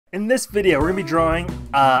In this video, we're going to be drawing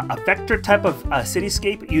a vector type of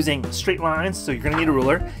cityscape using straight lines, so you're going to need a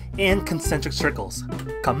ruler, and concentric circles.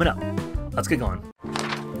 Coming up. Let's get going.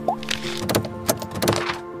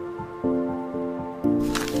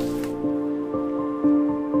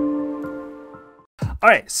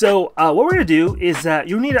 Alright, so what we're going to do is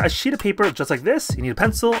you need a sheet of paper just like this, you need a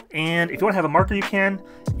pencil, and if you want to have a marker you can,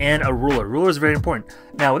 and a ruler. Ruler is very important.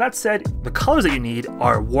 Now with that said, the colors that you need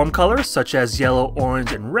are warm colors such as yellow,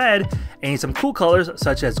 orange, and red, and you need some cool colors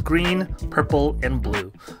such as green, purple, and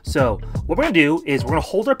blue. So what we're going to do is we're going to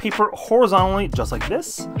hold our paper horizontally just like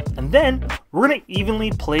this, and then we're going to evenly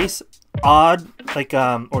place odd,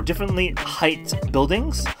 or differently height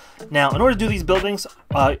buildings. Now, in order to do these buildings,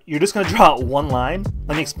 you're just going to draw one line.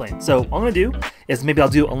 Let me explain. So what I'm going to do is maybe I'll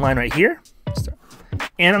do a line right here.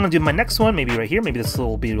 And I'm going to do my next one maybe right here. Maybe this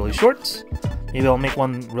will be really short. Maybe I'll make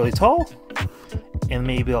one really tall. And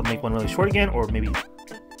maybe I'll make one really short again, or maybe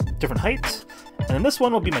different heights. And then this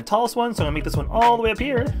one will be my tallest one. So I'm going to make this one all the way up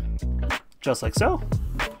here. Just like so.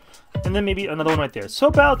 And then maybe another one right there. So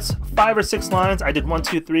about 5 or 6 lines. I did 1,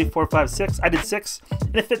 2, 3, 4, 5, 6. I did 6,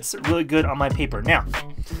 and it fits really good on my paper. Now,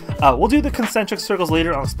 we'll do the concentric circles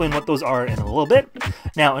later. I'll explain what those are in a little bit.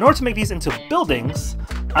 Now, in order to make these into buildings,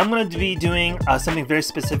 I'm going to be doing something very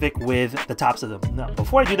specific with the tops of them. Now,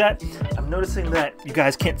 before I do that, I'm noticing that you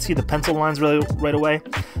guys can't see the pencil lines really right away.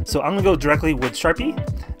 So I'm going to go directly with Sharpie.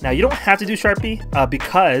 Now, you don't have to do Sharpie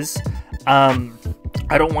because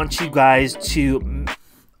I don't want you guys to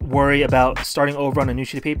worry about starting over on a new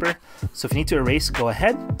sheet of paper. So if you need to erase, go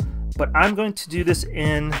ahead. But I'm going to do this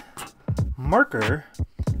in marker.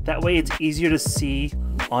 That way it's easier to see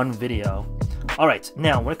on video. Alright,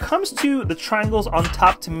 now when it comes to the triangles on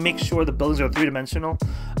top to make sure the buildings are three-dimensional,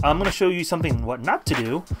 I'm going to show you something what not to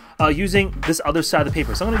do using this other side of the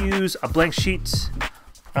paper. So I'm going to use a blank sheet.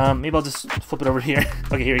 Maybe I'll just flip it over here.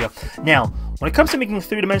 Okay, here we go. Now, when it comes to making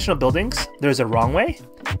three-dimensional buildings, there's a wrong way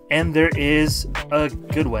and there is a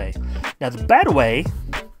good way. Now, the bad way,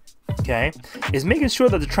 okay, is making sure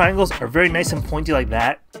that the triangles are very nice and pointy like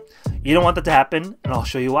that. You don't want that to happen, and I'll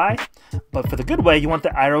show you why. But for the good way, you want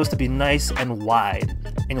the arrows to be nice and wide,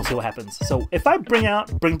 and you'll see what happens. So if I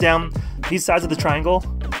bring down these sides of the triangle,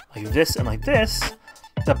 like this and like this,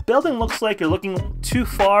 the building looks like you're looking too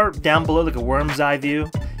far down below, like a worm's eye view,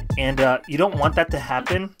 and you don't want that to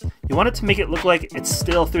happen. You want it to make it look like it's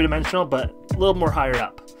still three-dimensional, but a little more higher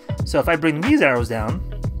up. So if I bring these arrows down,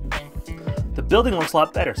 the building looks a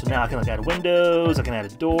lot better. So now I can add windows, I can add a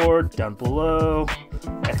door down below,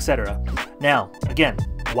 etc. Now, again,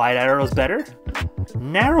 wide arrow is better.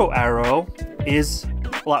 Narrow arrow is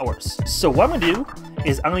a lot worse. So what I'm going to do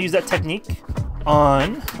is I'm going to use that technique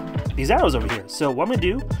on these arrows over here. So what I'm going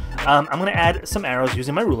to do, I'm going to add some arrows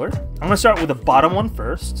using my ruler. I'm going to start with the bottom one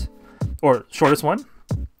first, or shortest one.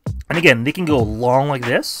 And again, they can go long like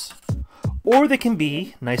this, or they can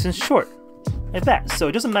be nice and short, like that. So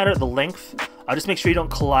it doesn't matter the length. Just make sure you don't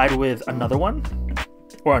collide with another one,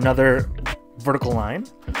 or another vertical line.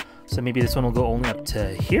 So maybe this one will go only up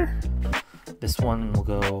to here. This one will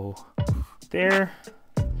go there.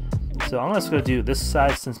 So I'm just going to do this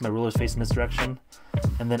side since my ruler is facing this direction.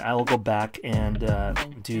 And then I will go back and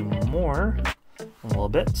do more a little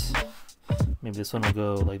bit. Maybe this one will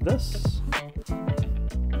go like this.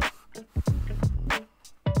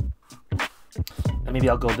 And maybe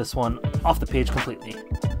I'll go this one off the page completely.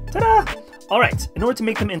 Ta-da! Alright, in order to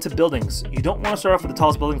make them into buildings, you don't want to start off with the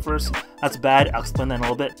tallest building first. That's bad. I'll explain that in a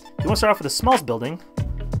little bit. You want to start off with the smallest building,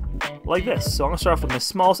 like this. So I'm going to start off with my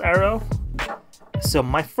smallest arrow. So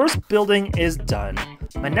my first building is done.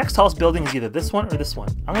 My next tallest building is either this one or this one.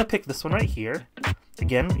 I'm going to pick this one right here.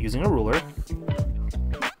 Again, using a ruler.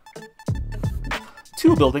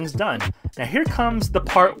 2 buildings done. Now here comes the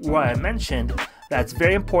part where I mentioned that it's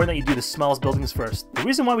very important that you do the smallest buildings first. The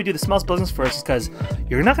reason why we do the smallest buildings first is because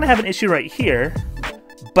you're not going to have an issue right here,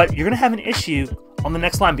 but you're going to have an issue on the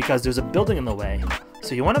next line because there's a building in the way.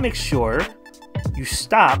 So you want to make sure you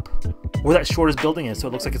stop where that shortest building is so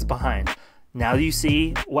it looks like it's behind. Now you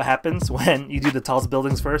see what happens when you do the tallest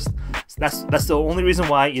buildings first. So that's the only reason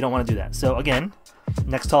why you don't want to do that. So again,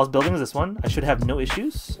 next tallest building is this one. I should have no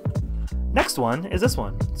issues. Next one is this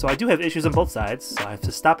one. So I do have issues on both sides, so I have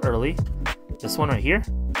to stop early. This one right here,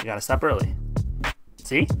 you gotta stop early.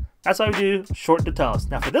 See? That's why we do short to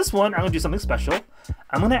tallest. Now for this one, I'm gonna do something special.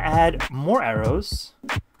 I'm gonna add more arrows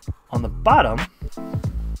on the bottom,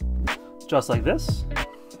 just like this.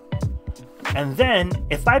 And then,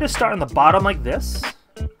 if I just start on the bottom like this,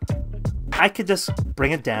 I could just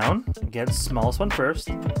bring it down, again, smallest one first,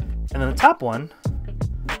 and then the top one,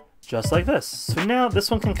 just like this. So now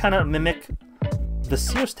this one can kind of mimic the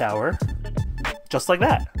Sears Tower, just like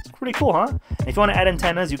that. It's pretty cool, huh? And if you want to add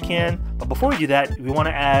antennas, you can. But before we do that, we want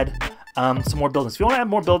to add some more buildings. If you want to add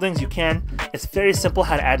more buildings, you can. It's very simple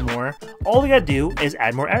how to add more. All we gotta do is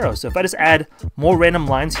add more arrows. So if I just add more random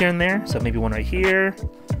lines here and there, so maybe one right here,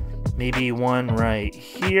 maybe one right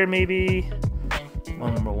here, maybe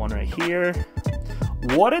one right here.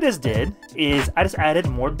 What I just did is I just added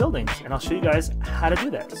more buildings, and I'll show you guys how to do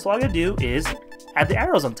that. So all I gotta do is add the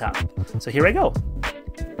arrows on top. So here I go.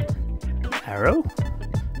 Arrow.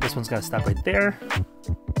 This one's gotta stop right there.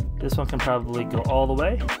 This one can probably go all the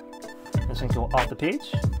way. This one can go off the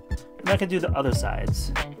page. And I can do the other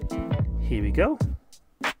sides. Here we go.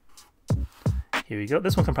 Here we go.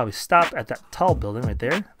 This one can probably stop at that tall building right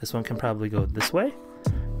there. This one can probably go this way.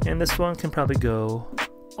 And this one can probably go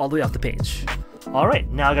all the way off the page. All right,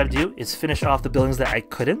 now all I gotta do is finish off the buildings that I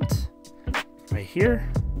couldn't. Right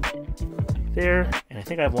here, there, and I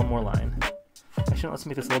think I have one more line. Actually, let's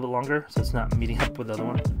make this a little bit longer so it's not meeting up with the other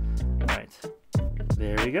one. All right,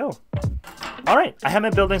 there we go. All right, I have my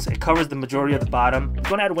buildings. It covers the majority of the bottom. If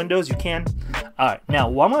you want to add windows, you can. All right, now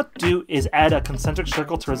what I'm going to do is add a concentric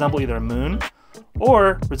circle to resemble either a moon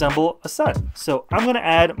or resemble a sun. So I'm going to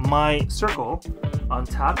add my circle on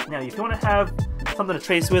top. Now, if you want to have something to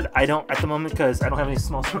trace with, I don't at the moment because I don't have any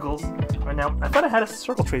small circles right now. I thought I had a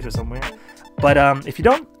circle tracer somewhere. But if you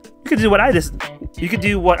don't, you could do what you could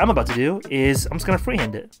do what I'm about to do is I'm just going to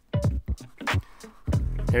freehand it.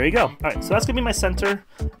 There you go. All right, so that's gonna be my center.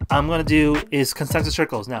 I'm gonna do is concentric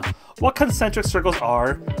circles. Now, what concentric circles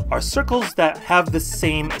are circles that have the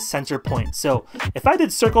same center point. So if I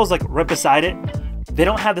did circles like right beside it, they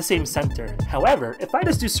don't have the same center. However, if I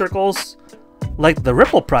just do circles like the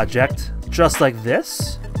Ripple project, just like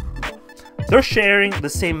this, they're sharing the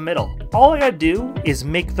same middle. All I gotta do is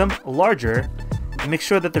make them larger and make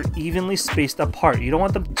sure that they're evenly spaced apart. You don't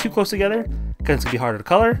want them too close together because it's gonna be harder to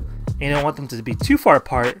color. And you don't want them to be too far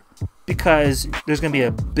apart because there's going to be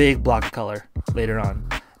a big block of color later on.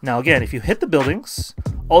 Now again, if you hit the buildings,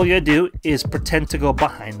 all you gotta do is pretend to go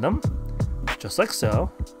behind them, just like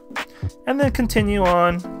so, and then continue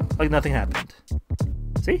on like nothing happened.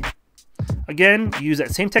 See? Again, use that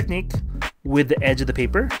same technique with the edge of the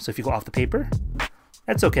paper. So if you go off the paper,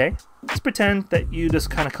 that's okay. Just pretend that you just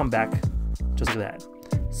kind of come back just like that.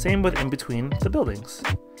 Same with in between the buildings.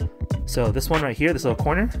 So this one right here, this little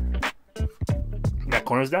corner, that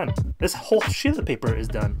corner is done. This whole sheet of the paper is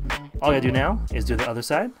done. All I gotta do now is do the other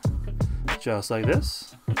side, just like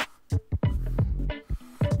this.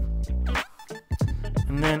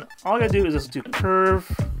 And then all I gotta do is just do curve,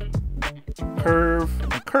 curve,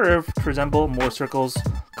 and curve to resemble more circles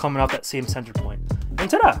coming off that same center point. And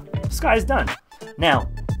ta-da! The sky is done. Now,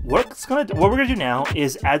 what we're gonna do now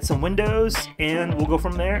is add some windows, and we'll go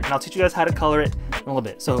from there. And I'll teach you guys how to color it in a little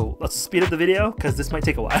bit. So let's speed up the video because this might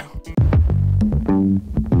take a while.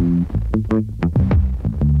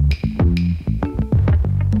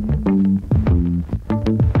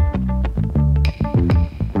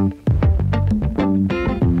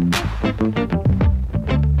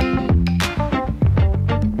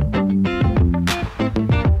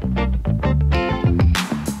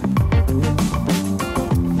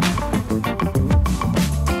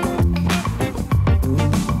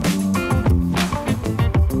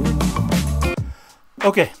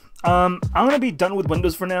 Okay, I'm gonna be done with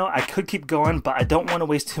Windows for now. I could keep going, but I don't want to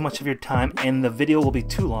waste too much of your time and the video will be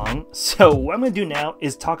too long. So what I'm gonna do now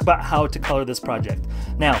is talk about how to color this project.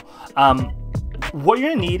 Now, what you're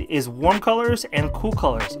gonna need is warm colors and cool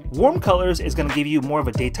colors. Warm colors is gonna give you more of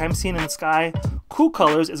a daytime scene in the sky. Cool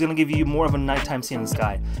colors is gonna give you more of a nighttime scene in the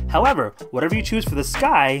sky. However, whatever you choose for the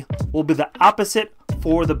sky will be the opposite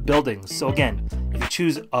for the buildings. So again, if you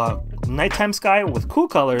choose a nighttime sky with cool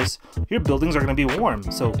colors, your buildings are going to be warm.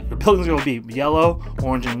 So your buildings are going to be yellow,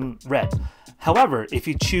 orange, and red. However, if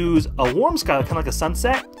you choose a warm sky, kind of like a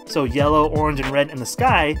sunset, so yellow, orange, and red in the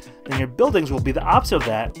sky, then your buildings will be the opposite of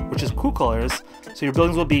that, which is cool colors. So your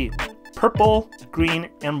buildings will be purple, green,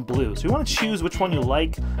 and blue. So you want to choose which one you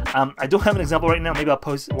like. I don't have an example right now. Maybe I'll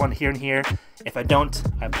post one here and here. If I don't,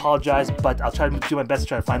 I apologize, but I'll try to do my best to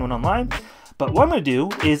try to find one online. But what I'm going to do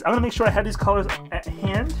is I'm going to make sure I have these colors at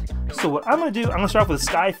hand. So what I'm going to do, I'm going to start off with the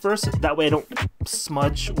sky first. That way I don't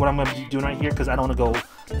smudge what I'm going to be doing right here because I don't want to go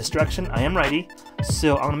this direction. I am righty.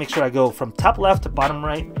 So I'm going to make sure I go from top left to bottom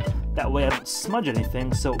right. That way I don't smudge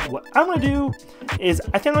anything. So what I'm going to do is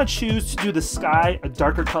I think I'm going to choose to do the sky a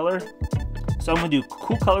darker color. So I'm going to do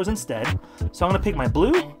cool colors instead. So I'm going to pick my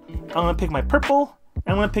blue. I'm going to pick my purple.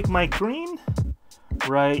 And I'm going to pick my green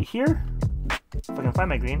right here. If I can find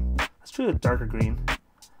my green. Let's do a darker green.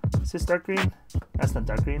 Is this dark green? That's not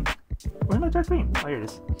dark green. Where's my dark green? Oh, here it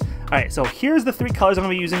is. Alright, so here's the three colors I'm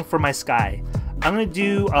going to be using for my sky. I'm gonna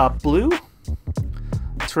do blue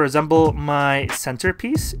to resemble my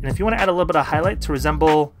centerpiece, and if you want to add a little bit of highlight to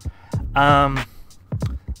resemble kind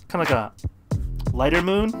of like a lighter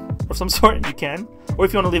moon of some sort, you can, or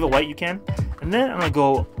if you want to leave it white, you can. And then I'm gonna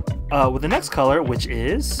go with the next color, which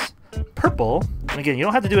is purple. And again, you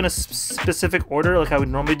don't have to do it in a specific order like I would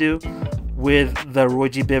normally do with the Roy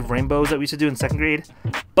G. Biv rainbows that we used to do in 2nd grade,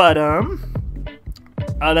 but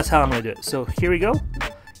that's how I'm gonna do it. So here we go.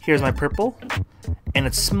 Here's my purple, and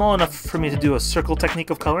it's small enough for me to do a circle technique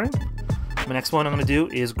of coloring. The next one I'm gonna do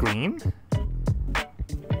is green,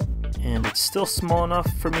 and it's still small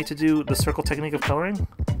enough for me to do the circle technique of coloring.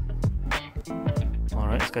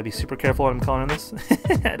 Alright, just gotta be super careful when I'm coloring this.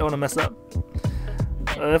 I don't want to mess up.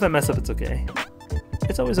 If I mess up, it's okay.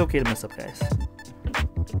 It's always okay to mess up, guys.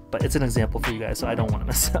 But it's an example for you guys, so I don't want to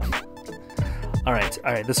mess up. Alright,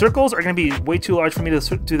 the circles are going to be way too large for me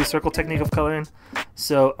to do the circle technique of coloring.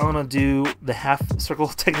 So I'm going to do the half circle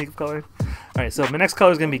technique of coloring. Alright, so my next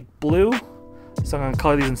color is going to be blue. So I'm going to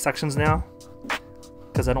color these in sections now,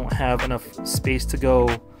 because I don't have enough space to go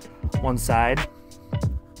one side.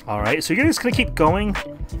 Alright, so you're just going to keep going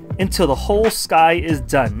until the whole sky is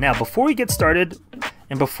done. Now, before we get started,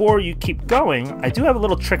 and before you keep going, I do have a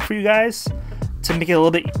little trick for you guys to make it a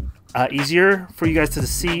little bit easier for you guys to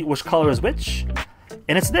see which color is which.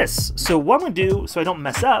 And it's this. So what I'm going to do, so I don't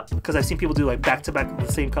mess up, because I've seen people do like back-to-back with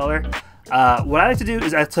the same color, what I like to do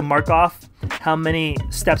is I have to mark off how many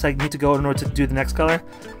steps I need to go in order to do the next color.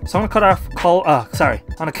 So I'm going to I'm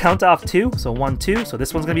going to count off 2. So 1, 2, so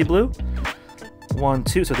this one's going to be blue. 1,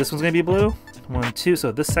 2, so this one's going to be blue. 1, 2,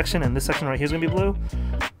 so this section and this section right here is going to be blue.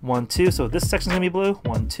 1, 2, so this section's going to be blue.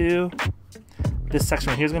 1, 2. This section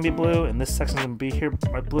right here is going to be blue, and this section's going to be here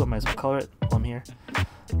right blue. I might as well color it while I'm here.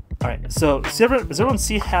 Alright, so does everyone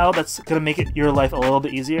see how that's going to make your life a little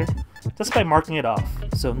bit easier? Just by marking it off.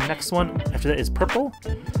 So next one after that is purple.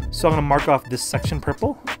 So I'm going to mark off this section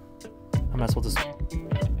purple. I might as well just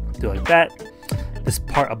do it like that. This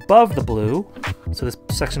part above the blue, so this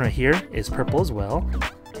section right here is purple as well.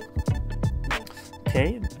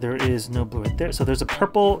 Okay, there is no blue right there. So there's a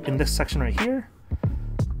purple in this section right here.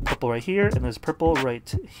 Purple right here, and there's purple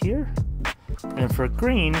right here. And for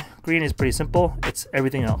green, green is pretty simple. It's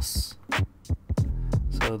everything else.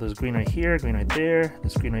 So there's green right here, green right there,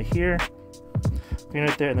 there's green right here, green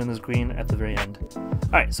right there, and then there's green at the very end.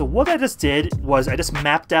 Alright, so what I just did was I just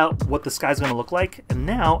mapped out what the sky's going to look like, and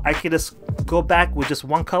now I can just go back with just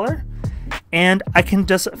one color, and I can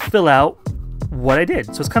just fill out what I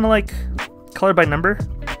did. So it's kind of like color by number,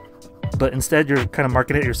 but instead you're kind of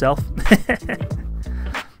marking it yourself.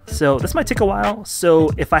 So this might take a while,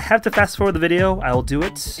 so if I have to fast forward the video, I will do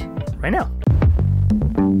it right now.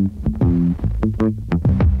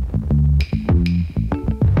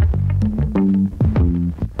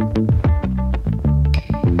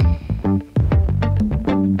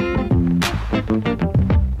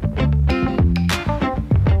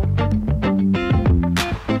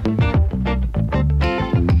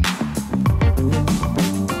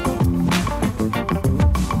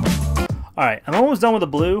 Alright, I'm almost done with the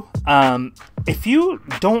blue. If you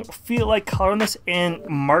don't feel like coloring this in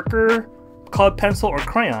marker, colored pencil, or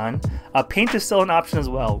crayon, paint is still an option as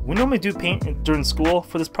well. We normally do paint during school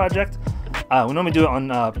for this project. We normally do it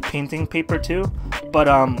on painting paper too. But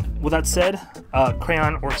with that said,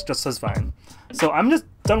 crayon works just as fine. So I'm just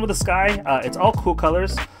done with the sky. It's all cool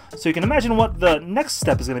colors. So you can imagine what the next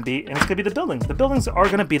step is going to be, and it's going to be the buildings. The buildings are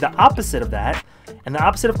going to be the opposite of that. And the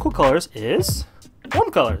opposite of cool colors is warm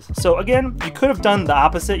colors. So again, you could have done the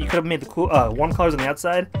opposite. You could have made the cool warm colors on the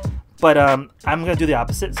outside, but I'm gonna do the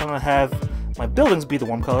opposite. So I'm gonna have my buildings be the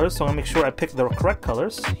warm colors. So I'm gonna make sure I pick the correct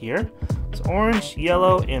colors here. So orange,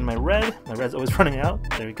 yellow, and my red. My red's always running out.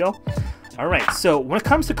 There we go. All right. So when it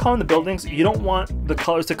comes to coloring the buildings, you don't want the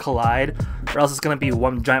colors to collide, or else it's gonna be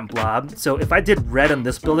one giant blob. So if I did red on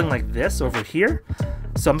this building like this over here,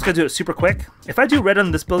 so I'm just gonna do it super quick. If I do red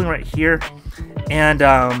on this building right here, and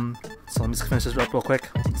so let me just finish this up real quick.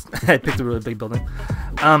 I picked a really big building.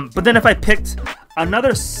 But then if I picked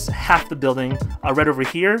another half the building, red over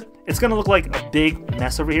here, it's going to look like a big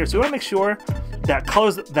mess over here. So we want to make sure that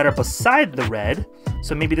colors that are beside the red,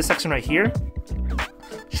 so maybe this section right here,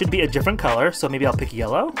 should be a different color. So maybe I'll pick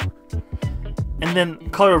yellow. And then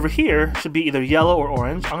color over here should be either yellow or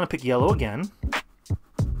orange. I'm going to pick yellow again.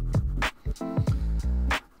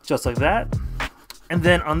 Just like that. And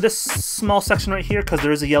then on this small section right here, because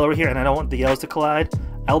there is a yellow right here and I don't want the yellows to collide,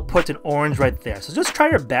 I'll put an orange right there. So just try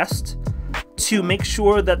your best to make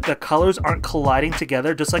sure that the colors aren't colliding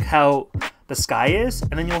together, just like how the sky is,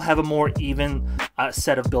 and then you'll have a more even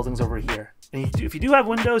set of buildings over here. And if you do have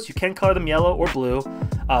windows, you can color them yellow or blue.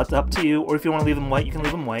 It's up to you. Or if you want to leave them white, you can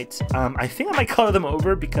leave them white. I think I might color them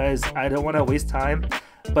over because I don't want to waste time.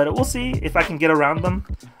 But we'll see if I can get around them.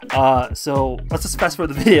 So let's just fast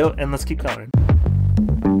forward the video and let's keep coloring.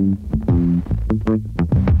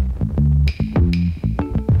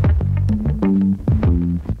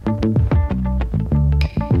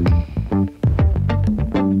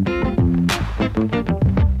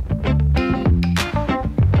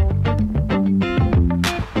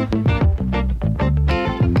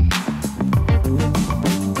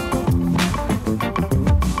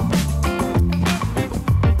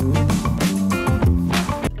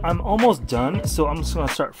 I'm almost done, so I'm just going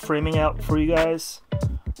to start framing out for you guys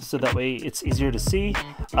so that way it's easier to see.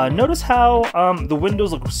 Notice how the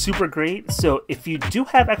windows look super great. So if you do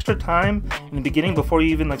have extra time in the beginning before you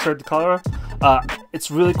even start the color,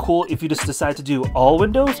 it's really cool if you just decide to do all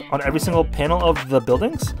windows on every single panel of the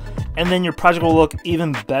buildings, and then your project will look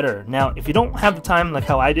even better. Now, if you don't have the time like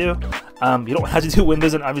how I do, you don't have to do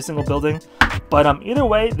windows on every single building, but either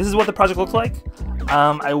way, this is what the project looks like.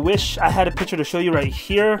 I wish I had a picture to show you right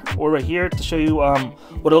here or right here to show you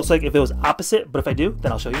what it looks like if it was opposite, but if I do,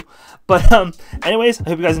 then I'll show you. But anyways, I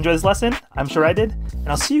hope you guys enjoyed this lesson. I'm sure I did, and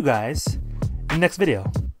I'll see you guys in the next video.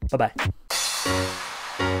 Bye-bye.